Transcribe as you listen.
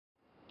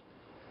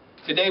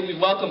Today we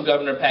welcome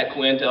Governor Pat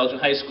Quinn to Elgin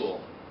High School.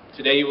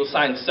 Today you will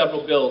sign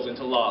several bills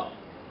into law.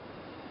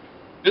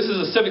 This is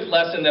a civic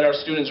lesson that our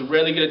students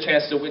rarely get a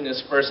chance to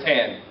witness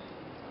firsthand,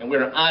 and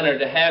we're honored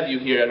to have you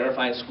here at our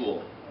fine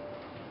school.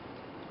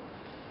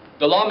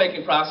 The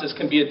lawmaking process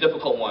can be a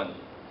difficult one.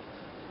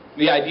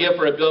 The idea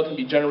for a bill can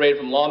be generated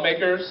from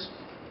lawmakers,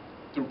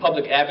 through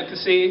public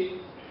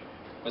advocacy,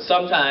 but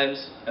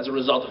sometimes as a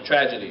result of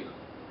tragedy.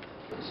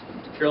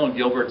 Carolyn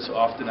Gilbert's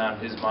often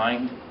on his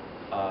mind,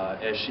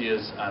 as she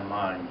is on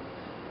mine.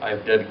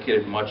 I've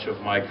dedicated much of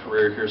my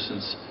career here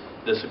since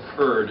this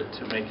occurred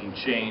to making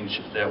change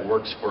that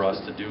works for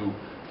us to do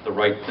the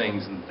right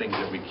things and things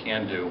that we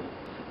can do.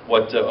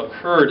 What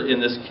occurred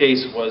in this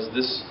case was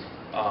this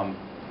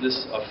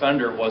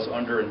offender was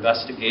under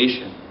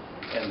investigation,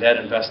 and that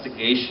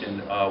investigation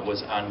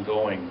was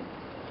ongoing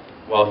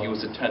while he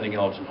was attending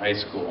Elgin High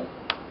School.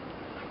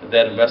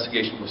 That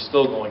investigation was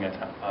still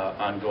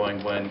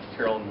ongoing when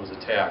Carolyn was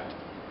attacked.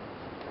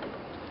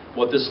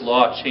 What this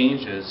law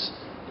changes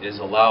is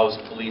allows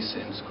police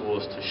in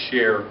schools to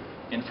share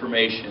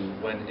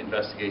information when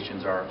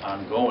investigations are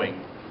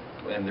ongoing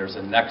and there's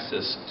a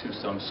nexus to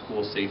some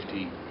school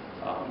safety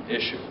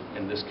issue.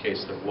 In this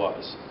case, there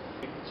was.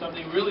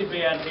 Something really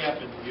bad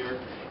happened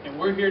here, and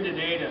we're here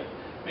today to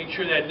make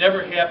sure that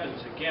never happens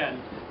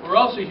again. We're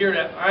also here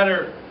to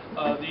honor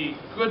the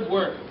good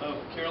work of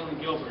Carolyn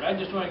Gilbert. I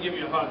just want to give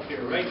you a hug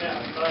here right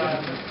now. It's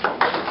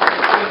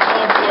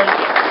so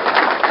important.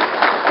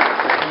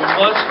 We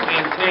must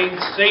maintain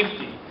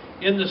safety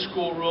in the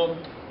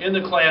schoolroom, in the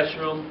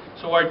classroom,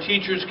 so our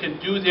teachers can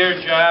do their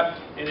job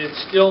and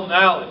instill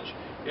knowledge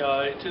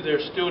to their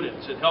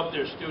students and help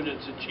their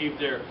students achieve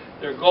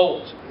their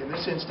goals. In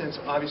this instance,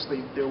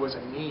 obviously, there was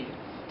a need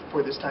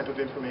for this type of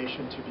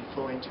information to be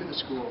flowing to the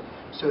school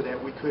so that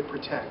we could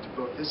protect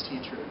both this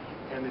teacher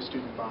and the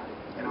student body.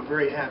 And I'm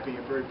very happy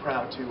and very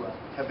proud to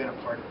have been a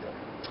part of that.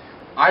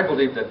 I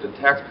believe that the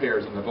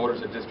taxpayers and the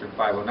voters of District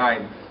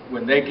 509,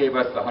 when they gave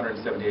us the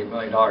 $178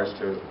 million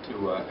to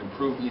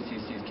improve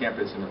ECC's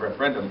campus in the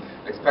referendum,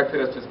 expected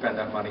us to spend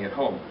that money at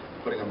home,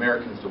 putting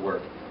Americans to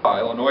work.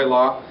 Illinois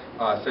law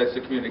says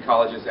to community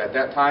colleges at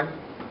that time,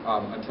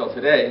 until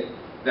today,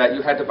 that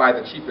you had to buy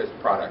the cheapest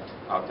product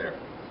out there.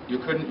 You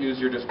couldn't use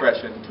your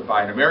discretion to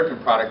buy an American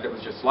product that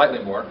was just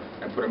slightly more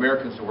and put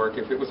Americans to work.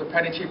 If it was a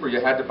penny cheaper, you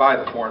had to buy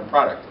the foreign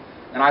product.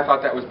 And I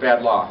thought that was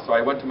bad law. So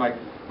I went to my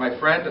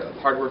friend,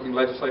 hardworking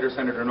legislator,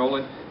 Senator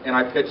Nolan, and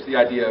I pitched the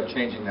idea of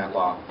changing that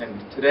law. And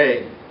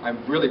today,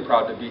 I'm really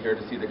proud to be here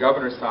to see the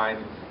governor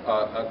sign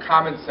a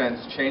common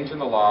sense change in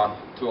the law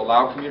to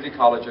allow community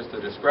colleges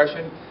the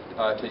discretion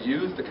to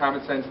use the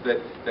common sense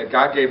that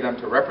God gave them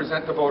to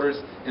represent the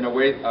voters in a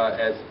way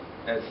as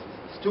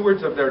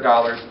stewards of their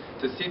dollars,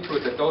 to see to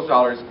it that those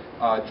dollars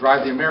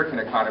drive the American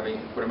economy,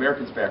 put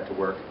Americans back to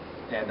work.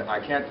 And I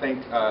can't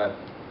thank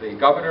the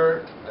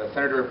governor,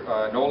 Senator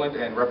Nolan,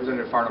 and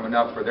Representative Farnham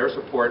enough for their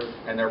support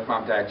and their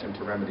prompt action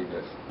to remedy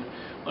this.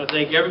 I want to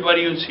thank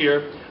everybody who's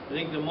here. I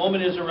think the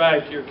moment has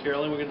arrived here,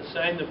 Carolyn. We're going to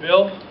sign the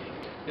bill.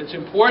 It's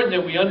important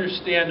that we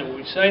understand that when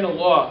we sign a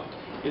law,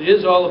 it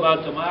is all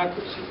about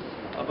democracy,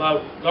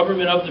 about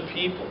government of the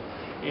people.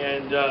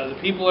 And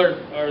the people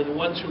are the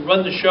ones who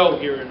run the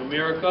show here in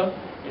America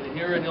and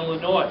here in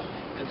Illinois.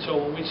 And so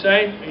when we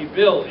sign a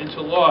bill into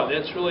law,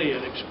 that's really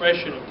an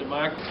expression of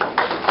democracy. It's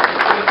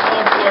so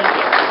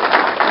important.